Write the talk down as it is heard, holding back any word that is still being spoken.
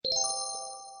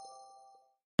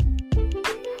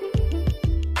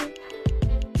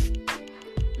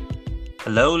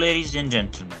Hello, ladies and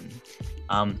gentlemen.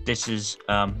 This is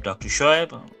Dr.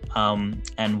 Shoaib,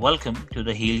 and welcome to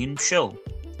the Helium Show.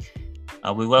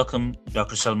 We welcome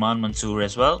Dr. Salman Mansoor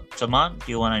as well. Salman,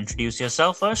 do you want to introduce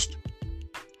yourself first?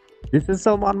 This is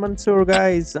Salman Mansoor,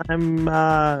 guys. I'm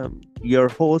your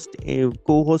host,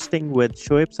 co-hosting with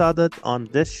Shoaib Sadat on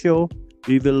this show.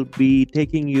 We will be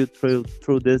taking you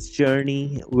through this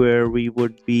journey where we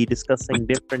would be discussing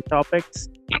different topics,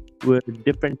 with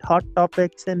different hot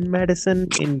topics in medicine,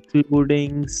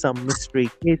 including some mystery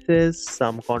cases,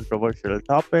 some controversial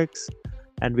topics,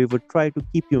 and we would try to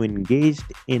keep you engaged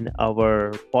in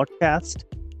our podcast.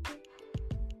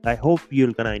 I hope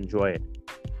you're gonna enjoy it.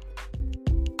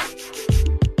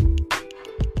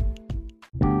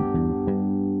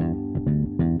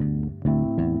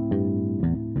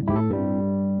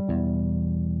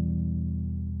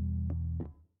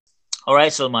 All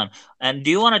right, Salman. And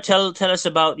do you want to tell us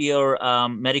about your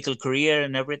medical career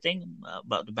and everything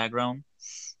about the background?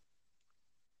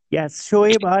 Yes,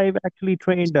 Shoaib, I've actually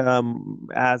trained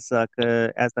as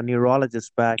a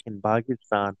neurologist back in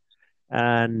Pakistan,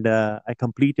 and I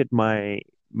completed my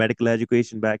medical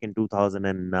education back in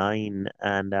 2009.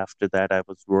 And after that, I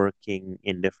was working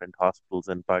in different hospitals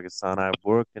in Pakistan. I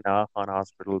worked in Afan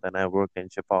Hospital, then I worked in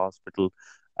Shifa Hospital.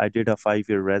 I did a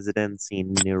 5-year residency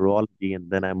in neurology,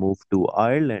 and then I moved to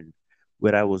Ireland,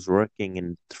 where I was working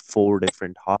in four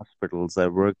different hospitals. I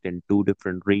worked in two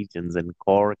different regions in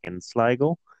Cork and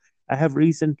Sligo. I have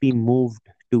recently moved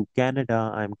to Canada.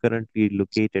 I'm currently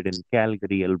located in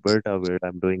Calgary, Alberta, where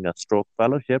I'm doing a stroke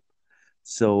fellowship.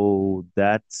 So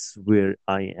that's where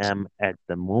I am at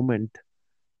the moment.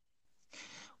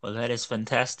 Well, that is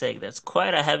fantastic. That's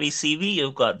quite a heavy CV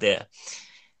you've got there.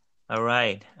 All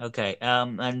right. Okay.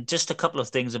 And just a couple of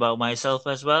things about myself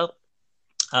as well.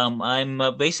 I'm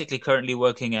basically currently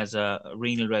working as a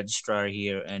renal registrar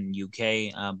here in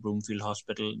UK, Broomfield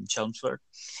Hospital in Chelmsford.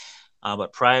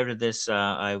 But prior to this,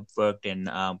 I've worked in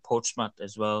Portsmouth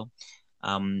as well,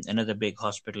 another big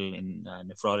hospital in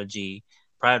nephrology.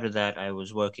 Prior to that, I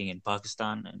was working in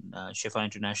Pakistan and Shifa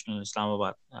International,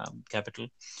 Islamabad capital.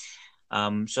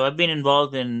 So I've been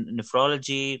involved in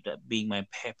nephrology, that being my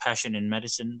passion in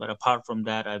medicine. But apart from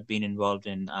that, I've been involved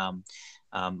in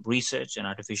research and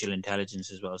artificial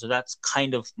intelligence as well. So that's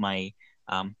kind of my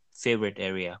favorite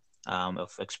area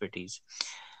of expertise.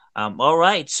 All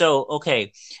right. So,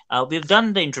 okay, we've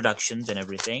done the introductions and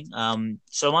everything.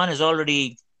 Salman has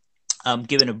already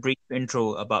given a brief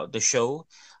intro about the show.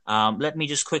 Let me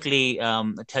just quickly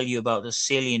tell you about the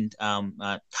salient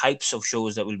types of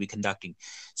shows that we'll be conducting.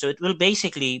 So, it will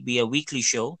basically be a weekly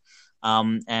show,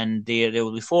 and there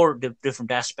will be four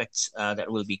different aspects that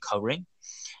we'll be covering.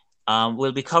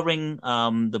 We'll be covering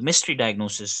the mystery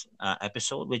diagnosis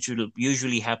episode, which will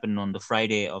usually happen on the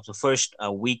Friday of the first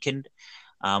weekend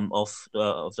of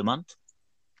the month,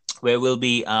 where we'll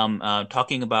be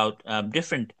talking about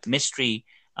different mystery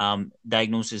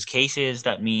diagnosis cases.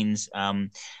 That means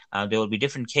there will be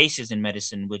different cases in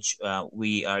medicine which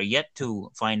we are yet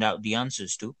to find out the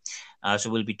answers to.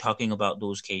 So we'll be talking about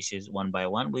those cases one by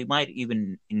one. We might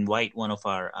even invite one of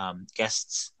our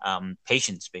guests,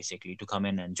 patients basically, to come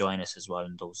in and join us as well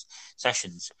in those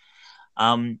sessions.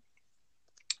 Um,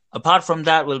 Apart from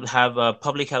that, we'll have a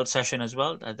public health session as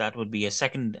well. That would be a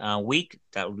second week.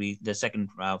 That would be the second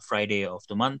Friday of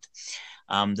the month.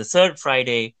 The third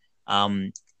Friday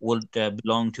would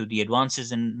belong to the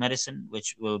advances in medicine,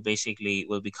 which will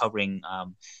be covering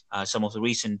some of the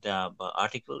recent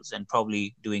articles and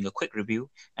probably doing a quick review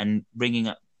and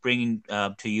bringing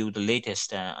to you the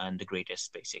latest and the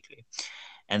greatest, basically.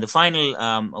 And the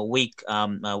final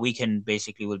weekend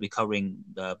basically will be covering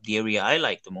the area I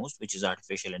like the most, which is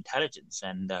artificial intelligence.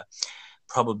 And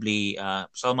probably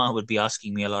Salma would be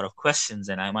asking me a lot of questions,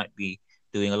 and I might be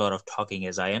doing a lot of talking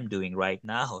as I am doing right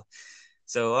now.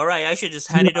 So, all right, I should just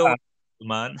hand it over Yeah, to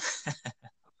Salman.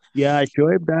 yeah,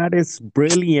 Shoaib, that is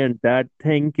brilliant. I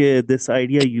think this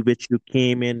idea which you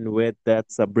came in with,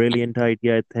 that's a brilliant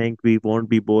idea. I think we won't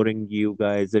be boring you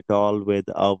guys at all with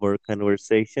our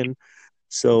conversation.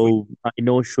 So I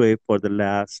know Shoaib for the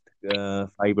last 5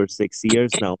 or 6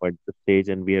 years now at the stage,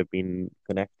 and we have been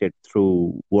connected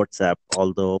through WhatsApp,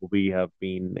 although we have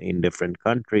been in different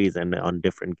countries and on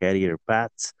different career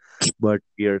paths, but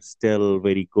we are still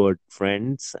very good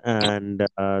friends. And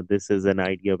this is an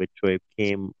idea which Shoaib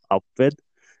came up with.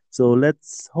 So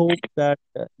let's hope that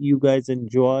you guys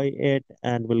enjoy it,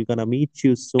 and we're gonna meet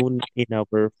you soon in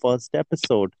our first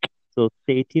episode. So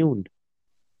stay tuned.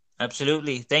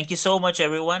 Absolutely. Thank you so much,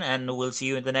 everyone, and we'll see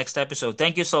you in the next episode.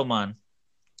 Thank you, Salman.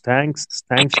 Thanks,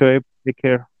 Shoaib. Take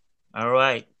care. All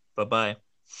right. Bye bye.